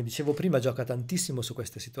 ecco, come dicevo prima, gioca tantissimo su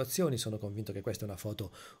queste situazioni. Sono convinto che questa è una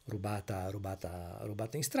foto rubata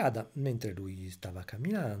in strada, mentre lui stava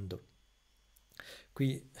camminando.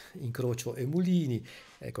 Qui incrocio e mulini.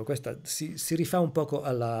 Ecco, questa si rifà un poco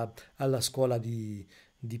alla scuola di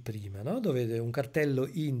prima, no? Dove un cartello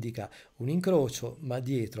indica un incrocio, ma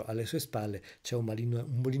dietro alle sue spalle c'è un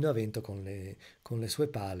mulino a vento con le sue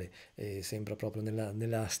pale, e sembra proprio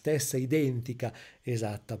nella stessa identica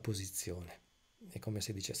esatta posizione. È come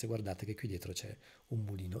se dicesse: guardate che qui dietro c'è un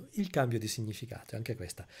mulino. Il cambio di significato, anche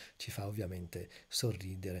questa ci fa ovviamente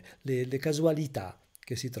sorridere. Le casualità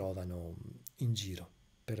che si trovano in giro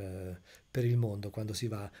per il mondo quando si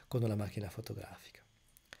va con una macchina fotografica.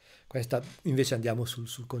 Questa invece andiamo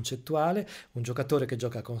sul concettuale, un giocatore che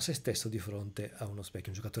gioca con se stesso di fronte a uno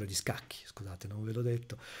specchio, un giocatore di scacchi, scusate, non ve l'ho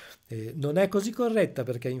detto. Non è così corretta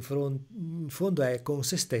perché in fondo è con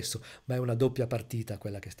se stesso, ma è una doppia partita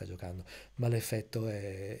quella che sta giocando, ma l'effetto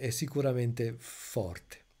è sicuramente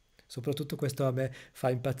forte. Soprattutto questo a me fa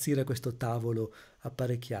impazzire, questo tavolo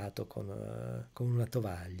apparecchiato con una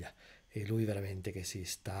tovaglia, e lui veramente che si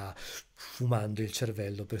sta fumando il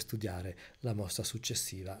cervello per studiare la mossa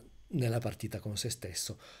successiva nella partita con se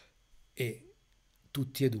stesso, e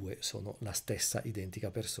tutti e due sono la stessa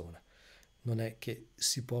identica persona. Non è che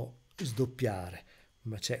si può sdoppiare,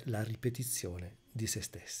 ma c'è la ripetizione di se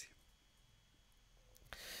stessi.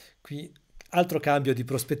 Qui altro cambio di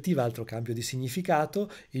prospettiva, altro cambio di significato,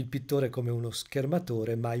 il pittore come uno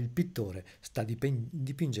schermatore, ma il pittore sta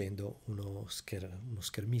dipingendo uno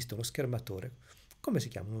schermista, uno schermatore, come si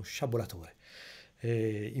chiama? Uno sciabolatore,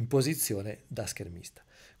 in posizione da schermista.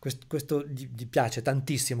 Questo gli piace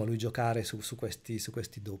tantissimo a lui giocare su questi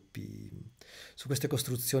doppi, su queste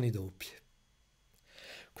costruzioni doppie.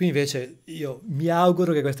 Qui invece io mi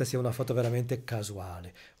auguro che questa sia una foto veramente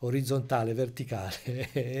casuale, orizzontale,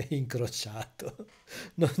 verticale e incrociato.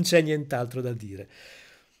 Non c'è nient'altro da dire.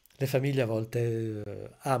 Le famiglie a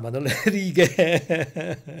volte amano le righe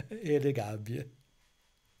e le gabbie.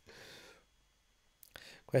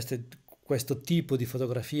 Questo tipo di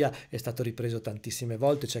fotografia è stato ripreso tantissime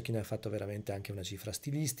volte, c'è chi ne ha fatto veramente anche una cifra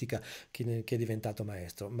stilistica, che è diventato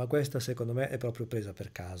maestro, ma questa secondo me è proprio presa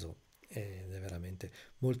per caso ed è veramente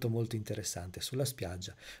molto molto interessante. Sulla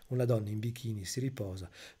spiaggia una donna in bikini si riposa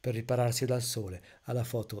per ripararsi dal sole, alla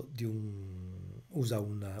foto usa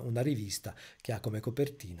una rivista che ha come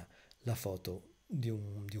copertina la foto di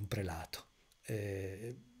un prelato.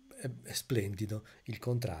 È splendido il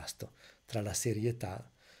contrasto tra la serietà,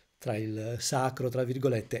 tra il sacro, tra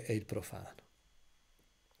virgolette, e il profano.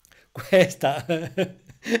 Questa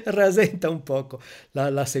rasenta un poco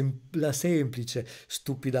la semplice,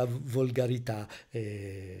 stupida volgarità.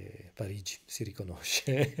 Parigi si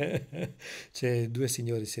riconosce. C'è due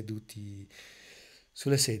signori seduti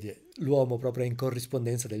sulle sedie, l'uomo proprio è in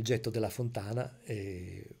corrispondenza del getto della fontana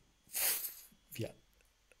e via,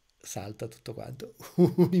 salta tutto quanto.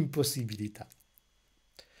 Un'impossibilità.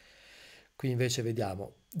 Qui invece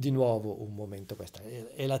vediamo di nuovo un momento, questa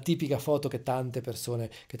è la tipica foto che tante persone,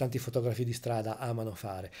 che tanti fotografi di strada amano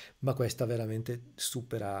fare, ma questa veramente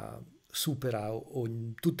supera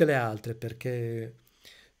tutte le altre, perché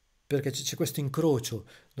perché c'è questo incrocio,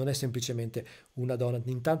 non è semplicemente una donna.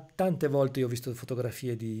 Tante volte io ho visto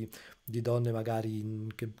fotografie di donne magari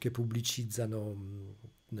che pubblicizzano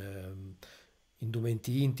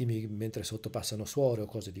indumenti intimi mentre sotto passano suore o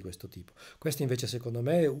cose di questo tipo. Questo invece secondo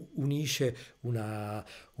me unisce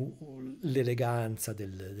l'eleganza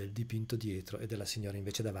del dipinto dietro e della signora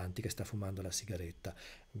invece davanti che sta fumando la sigaretta,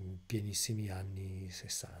 pienissimi anni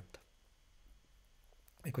 60.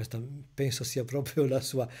 E questa penso sia proprio la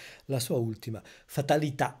sua ultima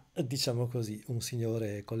fatalità, diciamo così, un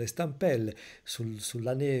signore con le stampelle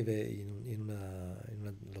sulla neve in una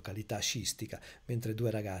località sciistica, mentre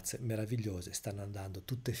due ragazze meravigliose stanno andando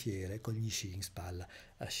tutte fiere con gli sci in spalla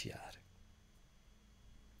a sciare.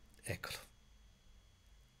 Eccolo,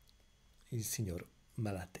 il signor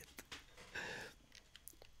Malatete.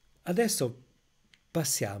 Adesso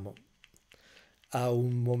passiamo a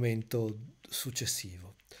un momento successivo.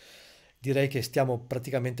 Direi che stiamo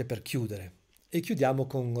praticamente per chiudere e chiudiamo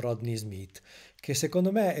con Rodney Smith, che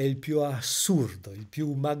secondo me è il più assurdo, il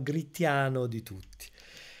più magritiano di tutti.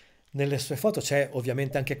 Nelle sue foto c'è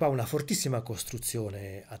ovviamente anche qua una fortissima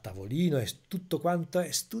costruzione a tavolino e tutto quanto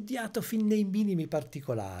è studiato fin nei minimi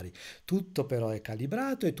particolari, tutto però è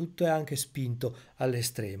calibrato e tutto è anche spinto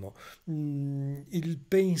all'estremo. Il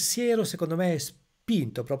pensiero secondo me è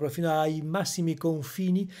spinto proprio fino ai massimi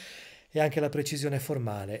confini e anche la precisione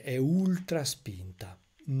formale è ultra spinta.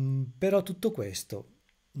 Però tutto questo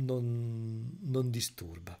non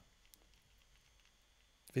disturba.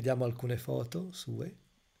 Vediamo alcune foto sue.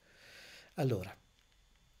 Allora,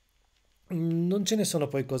 non ce ne sono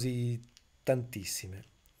poi così tantissime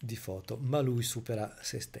di foto, ma lui supera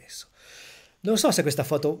se stesso. Non so se questa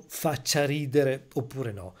foto faccia ridere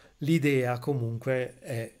oppure no. L'idea comunque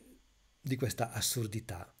è di questa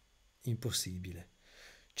assurdità impossibile.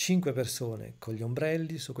 5 persone con gli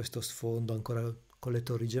ombrelli su questo sfondo ancora con le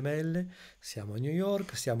torri gemelle. Siamo a New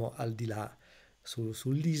York, siamo al di là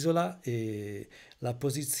sull'isola e la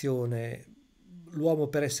posizione, l'uomo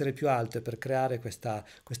per essere più alto e per creare questa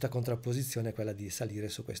contrapposizione è quella di salire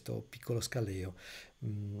su questo piccolo scaleo.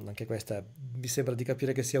 Anche questa mi sembra di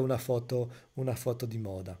capire che sia una foto di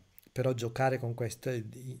moda, però giocare con questo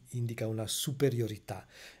indica una superiorità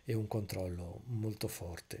e un controllo molto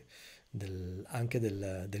forte anche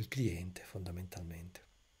del cliente fondamentalmente.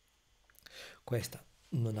 Questa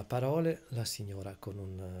non ha parole, la signora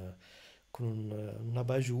con un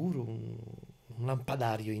abajur, un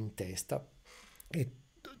lampadario in testa e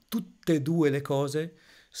tutte e due le cose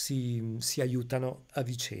si aiutano a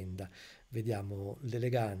vicenda. Vediamo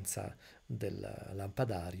l'eleganza del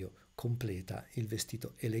lampadario completa il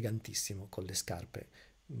vestito elegantissimo con le scarpe,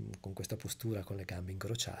 con questa postura con le gambe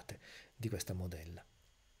incrociate di questa modella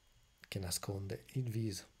che nasconde il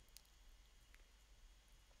viso.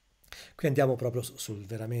 Qui andiamo proprio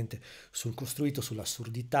veramente sul costruito,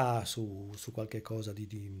 sull'assurdità, su qualche cosa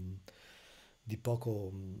di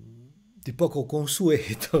poco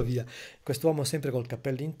consueto, via. Quest'uomo sempre col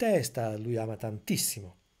cappello in testa, lui ama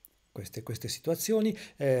tantissimo queste situazioni,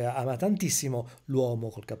 ama tantissimo l'uomo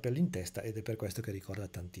col cappello in testa ed è per questo che ricorda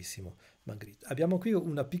tantissimo Magritte. Abbiamo qui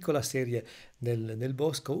una piccola serie nel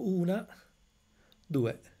bosco, 1,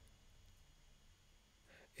 2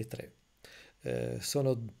 e 3.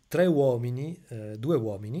 Sono 3 uomini, 2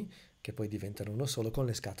 uomini che poi diventano uno solo con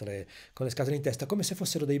le scatole in testa, come se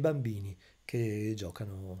fossero dei bambini che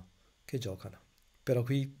giocano. Però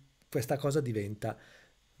qui questa cosa diventa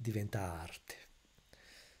arte.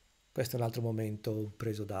 Questo è un altro momento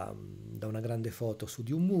preso da una grande foto su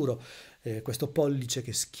di un muro, questo pollice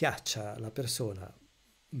che schiaccia la persona,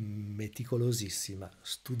 meticolosissima,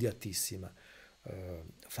 studiatissima,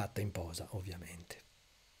 fatta in posa ovviamente,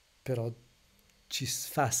 però ci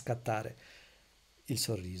fa scattare il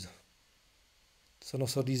sorriso. Sono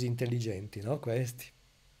sorrisi intelligenti, no? Questa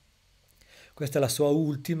è la sua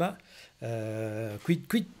ultima. Qui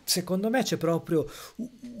secondo me c'è proprio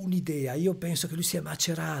un'idea. Io penso che lui sia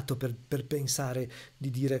macerato per pensare di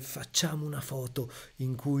dire facciamo una foto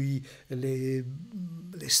in cui le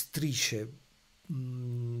strisce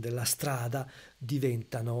della strada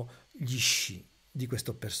diventano gli sci di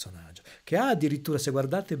questo personaggio, che ha addirittura, se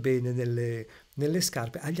guardate bene nelle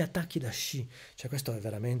scarpe, ha gli attacchi da sci. Cioè questo è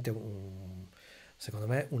veramente secondo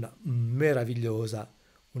me una meravigliosa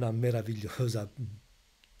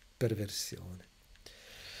perversione.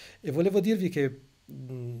 E volevo dirvi che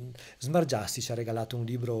Smargiassi ci ha regalato un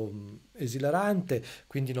libro esilarante,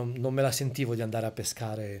 quindi non me la sentivo di andare a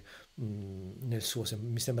pescare nel suo,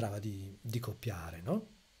 mi sembrava di copiare, no?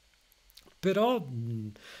 Però,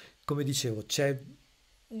 come dicevo, c'è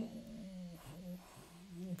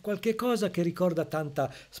qualche cosa che ricorda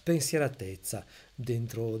tanta spensieratezza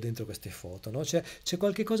dentro queste foto, no? C'è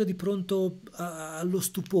qualche cosa di pronto allo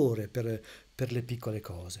stupore per le piccole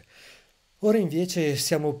cose. Ora invece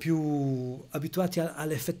siamo più abituati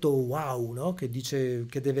all'effetto wow, no? Che dice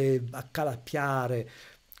che deve accalappiare,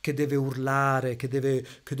 che deve urlare, che deve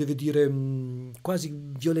dire quasi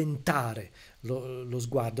violentare lo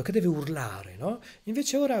sguardo, che deve urlare, no?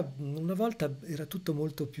 Invece ora, una volta era tutto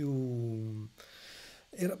molto più...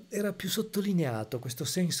 era più sottolineato questo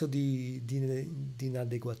senso di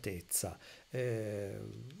inadeguatezza. Eh,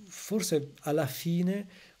 Forse alla fine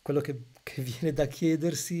quello che viene da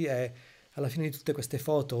chiedersi è, alla fine di tutte queste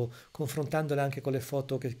foto, confrontandole anche con le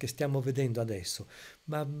foto che stiamo vedendo adesso,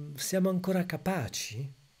 ma siamo ancora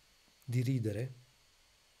capaci di ridere?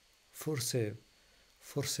 Forse,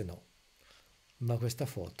 forse no, ma questa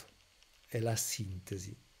foto è la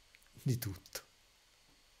sintesi di tutto.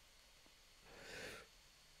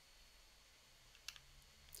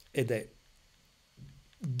 Ed è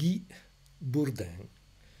Guy Bourdin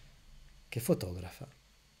che fotografa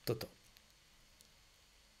Totò.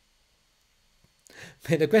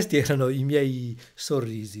 Bene, questi erano i miei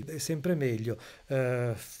sorrisi. È sempre meglio.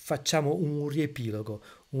 Facciamo un riepilogo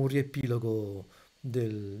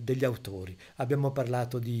degli autori. Abbiamo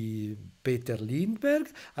parlato di Peter Lindbergh,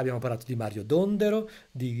 abbiamo parlato di Mario Dondero,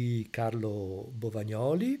 di Carlo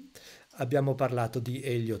Bavagnoli, abbiamo parlato di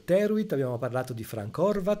Elliott Erwitt, abbiamo parlato di Frank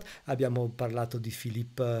Horvath, abbiamo parlato di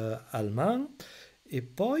Philippe Halsman. E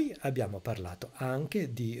poi abbiamo parlato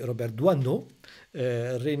anche di Robert Doisenau,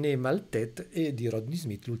 Rene Malatete e di Rodney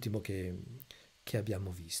Smith, l'ultimo che abbiamo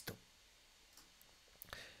visto.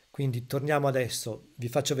 Quindi torniamo adesso, vi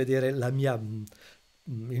faccio vedere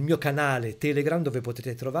il mio canale Telegram dove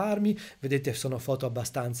potete trovarmi. Vedete, sono foto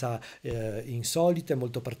abbastanza insolite,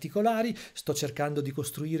 molto particolari. Sto cercando di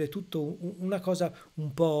costruire tutto una cosa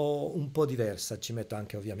un po' diversa. Ci metto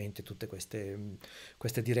anche ovviamente tutte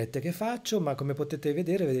queste dirette che faccio, ma come potete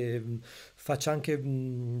vedere faccio anche,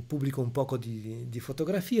 pubblico un poco di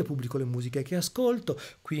fotografie, pubblico le musiche che ascolto,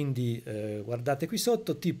 quindi guardate qui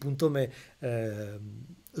sotto t.me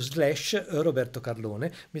 / Roberto Carlone,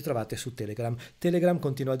 mi trovate su Telegram. Telegram,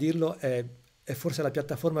 continuo a dirlo, è forse la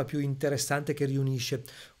piattaforma più interessante che riunisce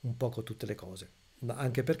un poco tutte le cose.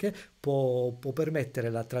 Anche perché può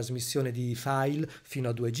permettere la trasmissione di file fino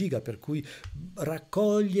a 2 giga, per cui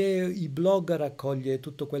raccoglie i blog, raccoglie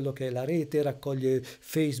tutto quello che è la rete, raccoglie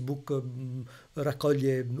Facebook,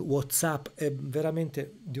 raccoglie WhatsApp, è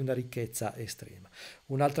veramente di una ricchezza estrema.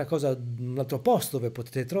 Un'altra cosa, un altro posto dove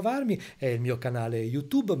potete trovarmi è il mio canale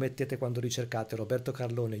YouTube. Mettete, quando ricercate Roberto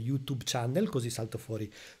Carlone YouTube channel, così salto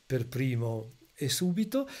fuori per primo e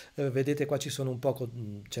subito. Vedete qua ci sono un poco,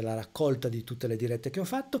 c'è la raccolta di tutte le dirette che ho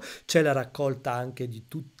fatto, c'è la raccolta anche di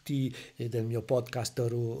tutti del mio podcast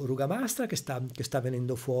Rugamastra che sta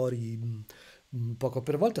venendo fuori poco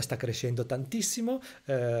per volta, sta crescendo tantissimo,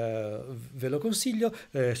 ve lo consiglio,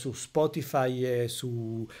 su Spotify e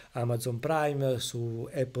su Amazon Prime, su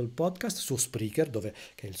Apple Podcast, su Spreaker,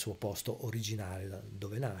 che è il suo posto originale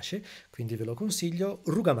dove nasce, quindi ve lo consiglio.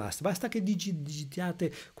 Rugamast, basta che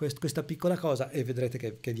digitiate questa piccola cosa e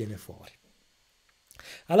vedrete che viene fuori.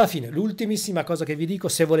 Alla fine, l'ultimissima cosa che vi dico: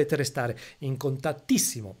 se volete restare in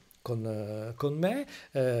contattissimo con me,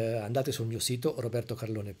 andate sul mio sito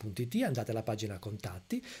robertocarlone.it, andate alla pagina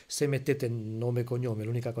contatti, se mettete nome e cognome,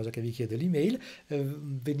 l'unica cosa che vi chiedo è l'email,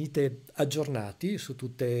 venite aggiornati su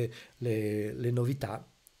tutte le novità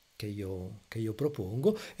che io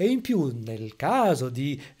propongo, e in più, nel caso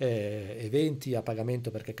di eventi a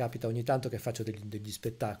pagamento, perché capita ogni tanto che faccio degli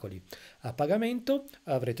spettacoli a pagamento,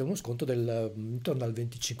 avrete uno sconto intorno al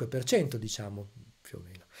 25%, diciamo, più o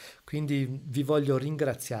meno. Quindi vi voglio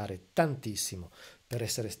ringraziare tantissimo per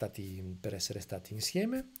essere stati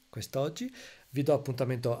insieme quest'oggi. Vi do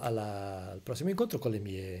appuntamento al prossimo incontro con le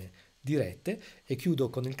mie dirette e chiudo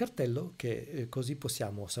con il cartello, che così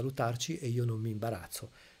possiamo salutarci e io non mi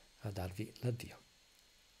imbarazzo a darvi l'addio.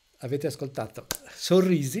 Avete ascoltato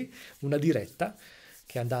Sorrisi, una diretta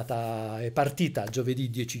che è partita giovedì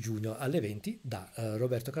 10 giugno alle 20 da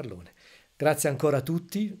Roberto Carlone. Grazie ancora a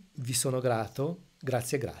tutti, vi sono grato,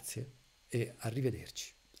 grazie e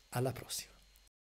arrivederci. Alla prossima.